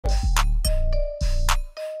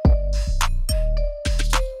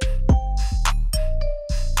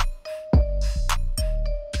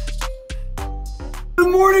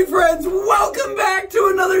friends, welcome back to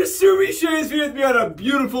another Sumi Shaves video with me on a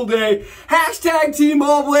beautiful day. Hashtag Team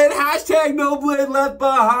All Blade, hashtag No Blade Left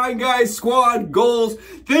Behind, guys, squad goals.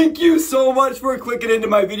 Thank you so much for clicking into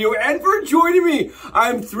my video and for joining me.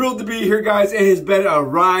 I'm thrilled to be here, guys. It has been a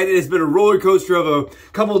ride. It has been a roller coaster of a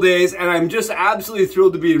couple days, and I'm just absolutely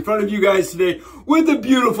thrilled to be in front of you guys today with the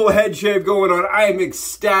beautiful head shave going on. I am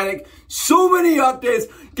ecstatic. So many updates.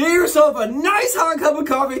 Get yourself a nice hot cup of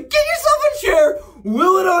coffee. Get yourself a chair.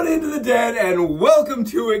 Will it on into the den, and welcome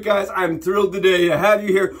to it, guys. I'm thrilled today to have you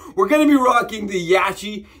here. We're going to be rocking the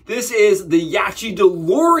Yaqi. This is the Yaqi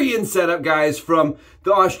DeLorean setup, guys, from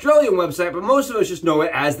the Australian website, but most of us just know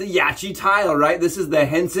it as the Yaqi tile, right? This is the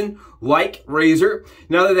Henson-like razor.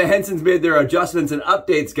 Now that the Henson's made their adjustments and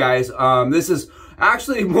updates, guys, this is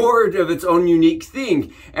actually more of its own unique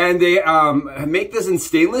thing. And they make this in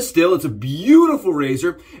stainless steel. It's a beautiful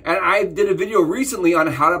razor. And I did a video recently on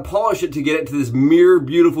how to polish it to get it to this mirror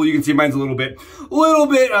beautiful. You can see mine's a little bit,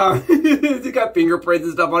 it's got fingerprints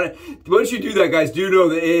and stuff on it. Once you do that, guys, do know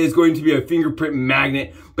that it is going to be a fingerprint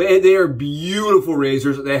magnet. But they are beautiful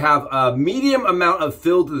razors. They have a medium amount of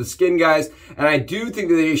fill to the skin, guys. And I do think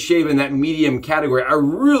that they shave in that medium category. I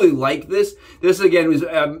really like this. This, again, was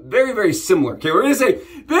very, very similar. Okay, we're going to say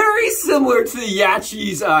very similar to the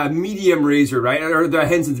Yachi's medium razor, right? Or the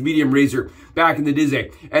Henson's medium razor back in the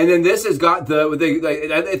day. And then this has got I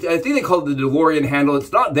think they call it the DeLorean handle.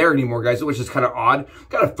 It's not there anymore, guys, which is kind of odd.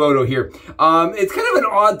 Got a photo here. It's kind of an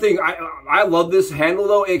odd thing. I love this handle,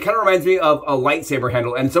 though. It kind of reminds me of a lightsaber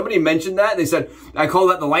handle. And somebody mentioned that. They said, I call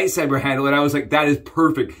that the lightsaber handle. And I was like, that is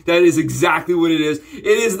perfect. That is exactly what it is. It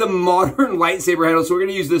is the modern lightsaber handle. So we're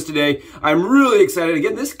going to use this today. I'm really excited.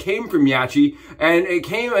 Again, this came from Yaqi. And it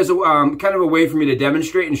came as a kind of a way for me to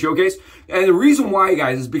demonstrate and showcase. And the reason why,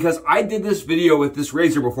 guys, is because I did this video with this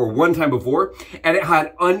razor before, one time before, and it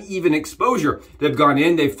had uneven exposure. They've gone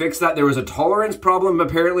in, they've fixed that. There was a tolerance problem,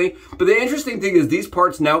 apparently. But the interesting thing is these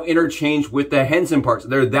parts now interchange with the Henson parts.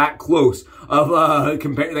 They're that close of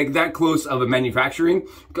that close of a manufacturing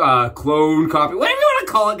clone copy, whatever you want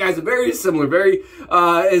to call it, guys. Very similar, very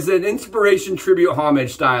is an inspiration tribute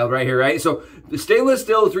homage style right here, right? So the stainless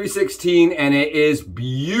steel 316, and it is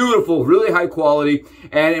beautiful, really high quality,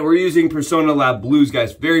 and we're using Personna Lab Blues,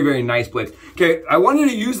 guys. Very, very nice blades. Okay, I wanted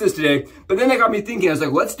to use this today, but then it got me thinking. I was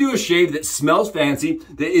like, let's do a shave that smells fancy,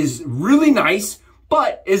 that is really nice,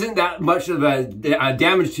 but isn't that much of a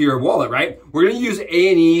damage to your wallet, right? We're gonna use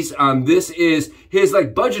A&E's. This is his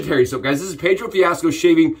budgetary soap, guys. This is Pedro Fiasco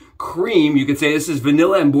Shaving Cream. You could say this is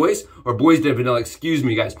vanilla and Boise, or Boise de vanilla, excuse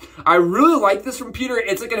me, guys. I really like this from Peter.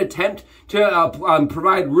 It's like an attempt to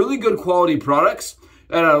provide really good quality products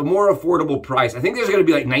at a more affordable price. I think there's gonna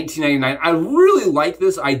be like $19.99. I really like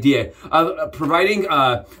this idea of providing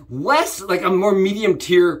less, like a more medium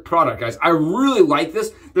tier product, guys. I really like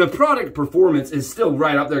this. The product performance is still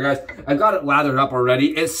right up there, guys. I got it lathered up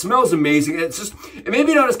already. It smells amazing. It's just, it may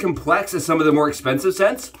be not as complex as some of the more expensive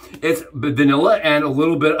scents. It's vanilla and a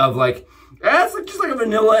little bit of it's just like a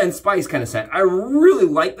vanilla and spice kind of scent. I really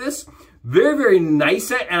like this. Very, very nice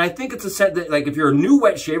scent, and I think it's a scent that, if you're a new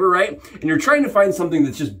wet shaver, right, and you're trying to find something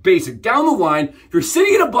that's just basic, down the line, if you're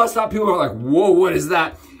sitting at a bus stop, people are like, whoa, what is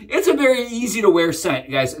that? It's a very easy to wear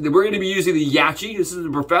scent, guys. We're going to be using the Yaqi. This is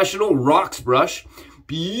a professional rocks brush.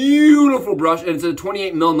 Beautiful brush, and it's a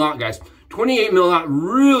 28 mil knot, guys. 28 mil knot,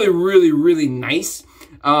 really, really, really nice.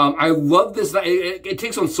 I love this. It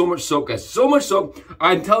takes on so much soap, guys. So much soap.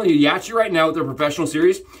 I'm telling you, Yaqi right now with their professional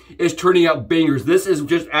series is turning out bangers. This is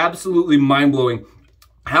just absolutely mind-blowing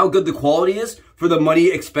how good the quality is for the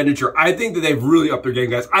money expenditure. I think that they've really upped their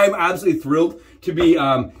game, guys. I'm absolutely thrilled to be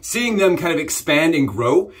seeing them kind of expand and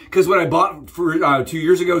grow, because what I bought for 2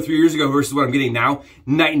 years ago, 3 years ago versus what I'm getting now,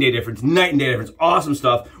 night and day difference, night and day difference. Awesome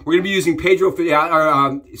stuff. We're gonna be using A&E.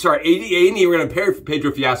 We're gonna pair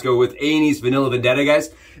Pedro Fiasco with A&E's Vanilla Vendetta, guys.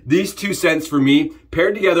 These two scents for me,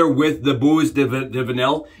 paired together with the Boise de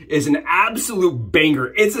vanilla, is an absolute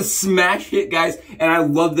banger. It's a smash hit, guys, and I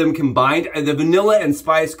love them combined. The vanilla and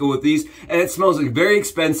spice go with these, and it smells like very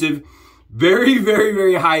expensive, very, very,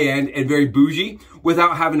 very high-end, and very bougie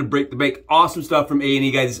without having to break the bank. Awesome stuff from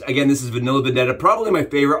A&E, guys. Again, this is Vanilla Vendetta, probably my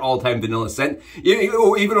favorite all-time vanilla scent,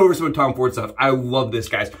 even over some of Tom Ford stuff. I love this,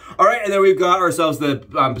 guys. All right, and then we've got ourselves the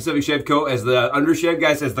Pacific Shave Co. as the undershave,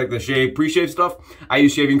 guys, as the shave, pre-shave stuff. I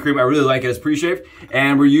use shaving cream. I really like it as pre-shave.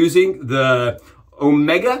 And we're using the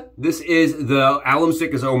Omega. This is the alum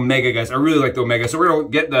stick is Omega, guys. I really like the Omega. So we're gonna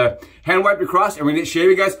get the hand wiped across and we're gonna get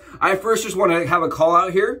shaving, guys. I first just want to have a call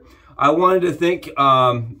out here. I wanted to thank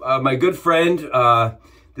my good friend that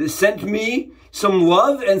sent me some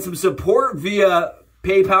love and some support via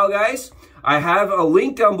PayPal, guys. I have a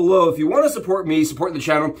link down below. If you want to support me, support the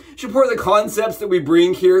channel, support the concepts that we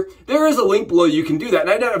bring here, there is a link below. You can do that.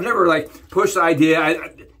 And I've never like pushed the idea.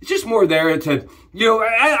 It's just more there to, you know,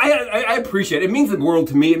 I appreciate it. It means the world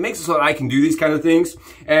to me. It makes it so that I can do these kind of things,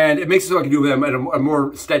 and it makes it so I can do them at a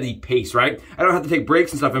more steady pace, right? I don't have to take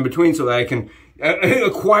breaks and stuff in between so that I can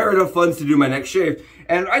acquire enough funds to do my next shave.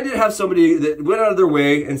 And I did have somebody that went out of their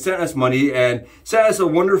way and sent us money and sent us a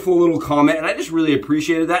wonderful little comment, and I just really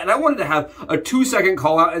appreciated that. And I wanted to have a 2-second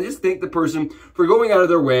call out and just thank the person for going out of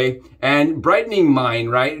their way and brightening mine,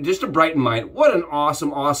 right? Just to brighten mine. What an awesome,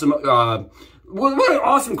 what an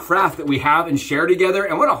awesome craft that we have and share together,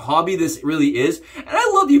 and what a hobby this really is. And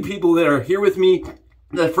I love you people that are here with me,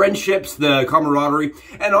 the friendships, the camaraderie,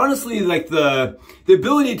 and honestly, like the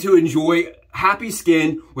ability to enjoy happy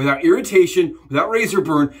skin without irritation, without razor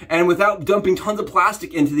burn, and without dumping tons of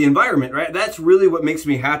plastic into the environment, right? That's really what makes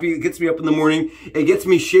me happy. It gets me up in the morning. It gets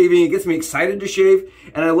me shaving. It gets me excited to shave.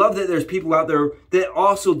 And I love that there's people out there that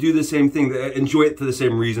also do the same thing, that enjoy it for the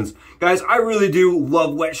same reasons. Guys, I really do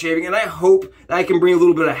love wet shaving, and I hope that I can bring a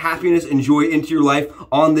little bit of happiness and joy into your life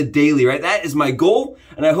on the daily, right? That is my goal,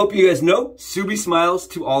 and I hope you guys know, Subi smiles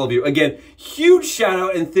to all of you. Again, huge shout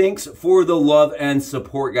out and thanks for the love and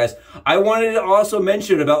support, guys. I wanted to also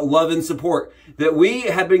mention about love and support that we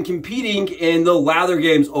have been competing in the Lather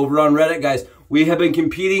games over on Reddit, guys. We have been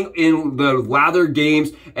competing in the Lather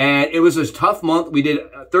games, and it was a tough month. We did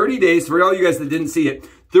 30 days. For all you guys that didn't see it,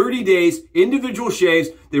 30 days, individual shaves.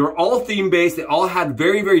 They were all theme-based. They all had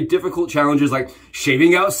very, very difficult challenges, like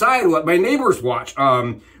shaving outside, let my neighbors watch.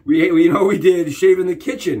 We did shave in the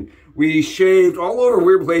kitchen. We shaved all over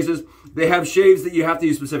weird places. They have shaves that you have to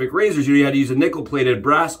use specific razors. You had to use a nickel-plated,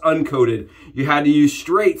 brass uncoated. You had to use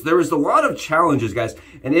straights. There was a lot of challenges, guys.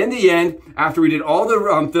 And in the end, after we did all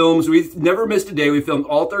the films, we never missed a day. We filmed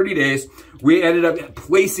all 30 days. We ended up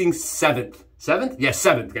placing 7th. 7th? Yes,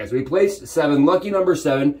 7th, guys. We placed 7, lucky number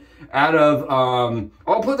 7, out of,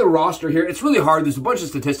 I'll put the roster here. It's really hard. There's a bunch of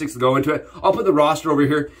statistics to go into it. I'll put the roster over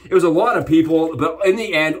here. It was a lot of people, but in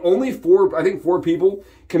the end, only 4 people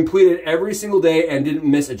completed every single day and didn't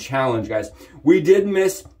miss a challenge, guys. We did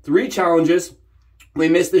miss 3 challenges. We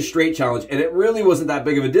missed the straight challenge, and it really wasn't that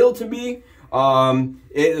big of a deal to me.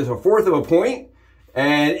 It was a 1/4 of a point,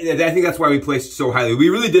 and I think that's why we placed so highly. We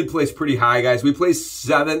really did place pretty high, guys. We placed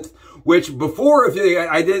 7th. Which before,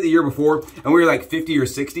 I did it the year before, and we were like 50 or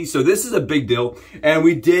 60. So this is a big deal. And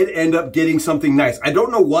we did end up getting something nice. I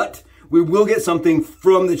don't know what. We will get something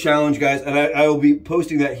from the challenge, guys, and I will be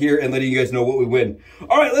posting that here and letting you guys know what we win.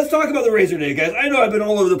 All right, let's talk about the razor today, guys. I know I've been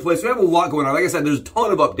all over the place. We have a lot going on. Like I said, there's a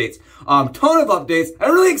ton of updates. I'm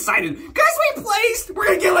really excited. Guys, we placed. We're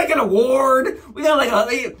going to get like an award. We got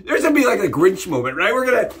like there's going to be like a Grinch moment, right?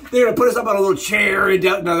 They're going to put us up on a little chair and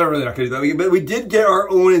down. No, they're really not going to do that. But we did get our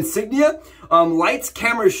own insignia. Lights,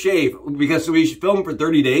 camera, shave, because we filmed for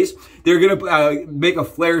 30 days. They're gonna make a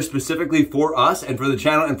flare specifically for us and for the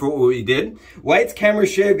channel and for what we did. Lights, camera,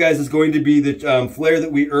 shave, guys, is going to be the flare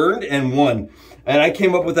that we earned and won. And I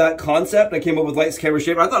came up with that concept. I came up with lights, camera,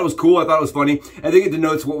 shave. I thought it was cool. I thought it was funny. I think it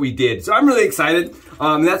denotes what we did. So I'm really excited.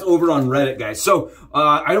 That's over on Reddit, guys. So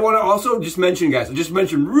I want to also just mention, guys,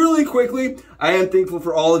 really quickly, I am thankful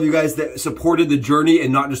for all of you guys that supported the journey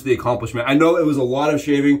and not just the accomplishment. I know it was a lot of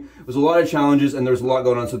shaving. It was a lot of challenges, and there's a lot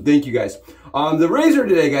going on. So thank you, guys. The razor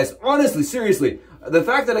today, guys, honestly, seriously, the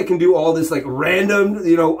fact that I can do all this like random,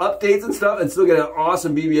 updates and stuff and still get an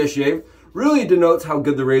awesome BBS shave really denotes how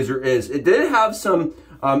good the razor is. It did have some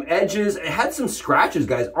edges. It had some scratches,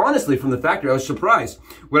 guys. Honestly, from the factory, I was surprised.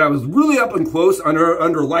 When I was really up and close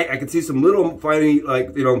under light, I could see some little fine,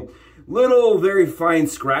 little very fine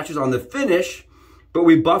scratches on the finish. But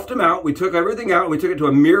we buffed them out. We took everything out. We took it to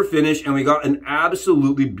a mirror finish, and we got an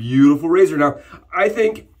absolutely beautiful razor. Now, I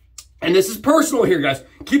think, and this is personal here, guys.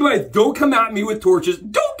 Keep in mind, don't come at me with torches.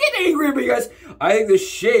 Don't get angry at me, guys. I think this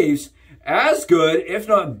shaves as good, if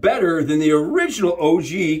not better, than the original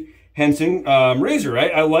OG Henson razor,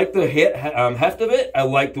 right? I like the heft of it. I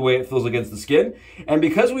like the way it feels against the skin. And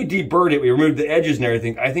because we deburred it, we removed the edges and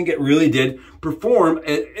everything, I think it really did perform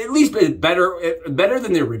at least better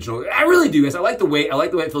than the original. I really do, guys. I like the way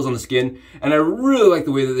it feels on the skin, and I really like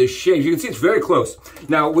the way that this shaves. You can see it's very close.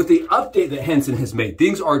 Now, with the update that Henson has made,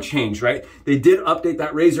 things are changed, right? They did update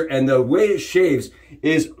that razor, and the way it shaves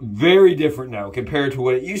is very different now compared to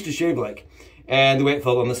what it used to shave like. And the way it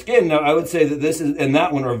felt on the skin. Now, I would say that this and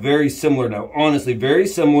that one are very similar now. Honestly, very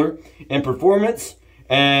similar in performance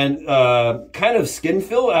and kind of skin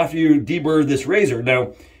fill after you deburr this razor.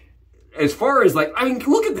 Now, as far as look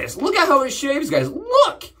at this. Look at how it shaves, guys.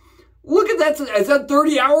 Look at that. It's at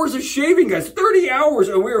 30 hours of shaving, guys. 30 hours,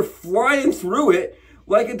 and we were flying through it.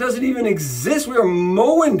 like it doesn't even exist. We are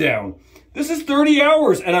mowing down. This is 30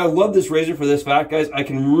 hours, and I love this razor for this fact, guys. I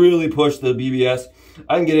can really push the BBS.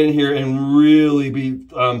 I can get in here and really be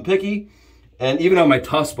picky. And even on my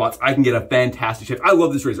tough spots, I can get a fantastic shave. I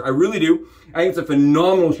love this razor. I really do. I think it's a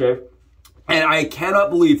phenomenal shave. And I cannot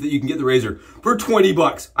believe that you can get the razor for 20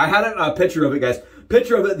 bucks. I had a picture of it, guys.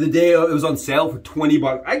 Picture of it the day it was on sale for 20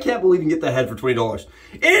 bucks. I can't believe you can get the head for $20.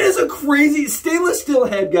 It is a crazy stainless steel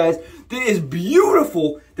head, guys, that is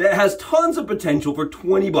beautiful, that has tons of potential for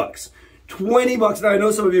 20 bucks. 20 bucks. Now, I know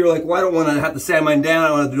some of you are like, well, I don't want to have to sand mine down. I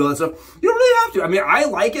don't want to do all that stuff. You don't really have to. I mean, I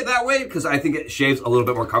like it that way because I think it shaves a little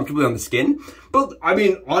bit more comfortably on the skin. But, I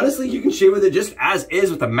mean, honestly, you can shave with it just as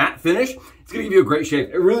is with a matte finish. It's going to give you a great shave.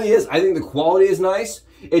 It really is. I think the quality is nice.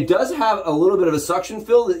 It does have a little bit of a suction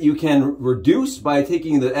fill that you can reduce by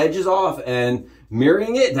taking the edges off and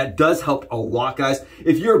mirroring it. That does help a lot, guys.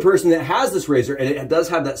 If you're a person that has this razor and it does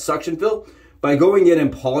have that suction fill, by going in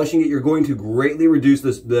and polishing it, you're going to greatly reduce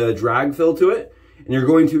the drag fill to it, and you're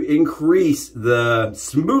going to increase the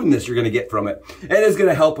smoothness you're going to get from it. And it's going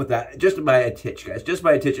to help with that just by a titch, guys. Just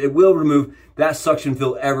by a titch. It will remove that suction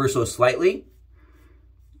fill ever so slightly,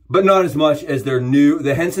 but not as much as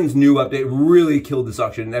the Henson's new update really killed the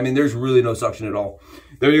suction. I mean, there's really no suction at all.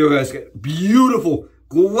 There you go, guys. Beautiful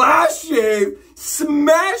glass shave,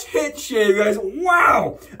 smash hit shave, guys.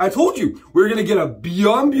 Wow. I told you, we're going to get a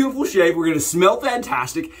beyond beautiful shave. We're going to smell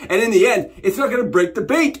fantastic. And in the end, it's not going to break the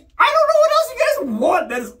bank. I don't know what else you guys want.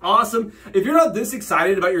 That is awesome. If you're not this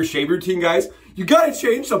excited about your shave routine, guys, you got to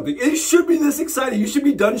change something. It should be this exciting. You should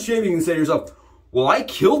be done shaving and say to yourself, well, I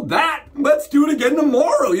killed that. Let's do it again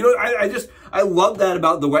tomorrow. You know, I love that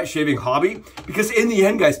about the wet shaving hobby, because in the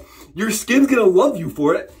end, guys, your skin's gonna love you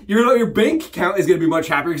for it. Your bank account is gonna be much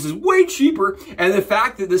happier because it's way cheaper. And the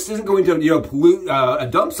fact that this isn't going to, you know, pollute a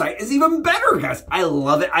dump site is even better, guys. I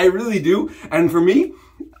love it. I really do. And for me,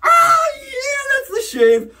 yeah, that's the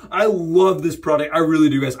shave. I love this product. I really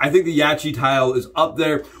do, guys. I think the Yaqi tile is up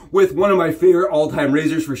there with one of my favorite all-time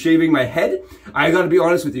razors for shaving my head. I gotta be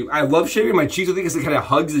honest with you. I love shaving my cheeks with it because it kind of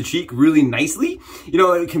hugs the cheek really nicely. You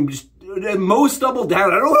know, it can just mow stubble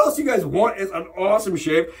down. I don't know what else you guys want. It's an awesome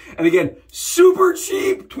shave. And again, super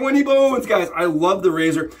cheap, 20 bones, guys. I love the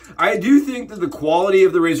razor. I do think that the quality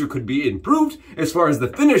of the razor could be improved as far as the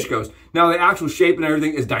finish goes. Now, the actual shape and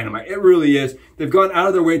everything is dynamite. It really is. They've gone out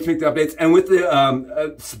of their way to make the updates. And with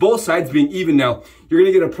the both sides being even now, you're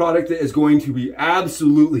going to get a product that is going to be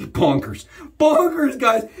absolutely bonkers. Bonkers,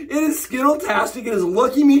 guys. It is Skittle-tastic. It is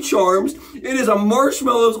Lucky Me Charms. It is a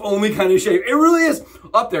marshmallows only kind of shave. It really is.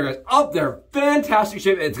 Up there, guys. Up there. Fantastic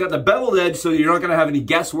shave. It's got the beveled edge, so you're not going to have any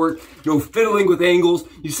guesswork. No fiddling with angles.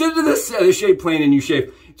 You sit into this shave plane and you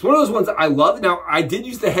shave. It's one of those ones that I love. Now, I did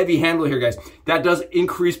use the heavy handle here, guys. That does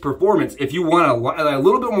increase performance. If you want a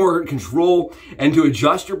little bit more control and to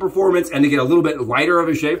adjust your performance and to get a little bit lighter of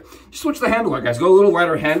a shave, just switch the handle out, guys. Go a little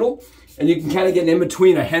lighter handle, and you can kind of get in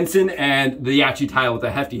between a Henson and the Yaqi tile with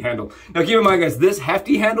a hefty handle. Now, keep in mind, guys, this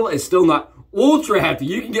hefty handle is still not ultra hefty.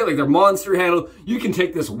 You can get like their monster handle. You can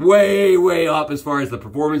take this way, way up as far as the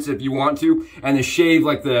performance if you want to, and the shave,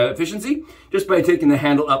 like the efficiency, just by taking the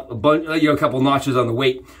handle up a bunch, you know, a couple notches on the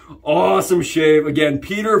weight. Awesome shave. Again,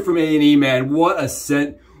 Peter from A&E, man, what a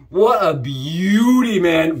scent. What a beauty,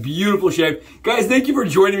 man. Beautiful shave. Guys, thank you for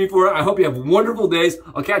joining me for it. I hope you have wonderful days.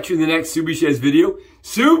 I'll catch you in the next Subie Shaves video.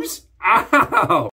 Subs, out.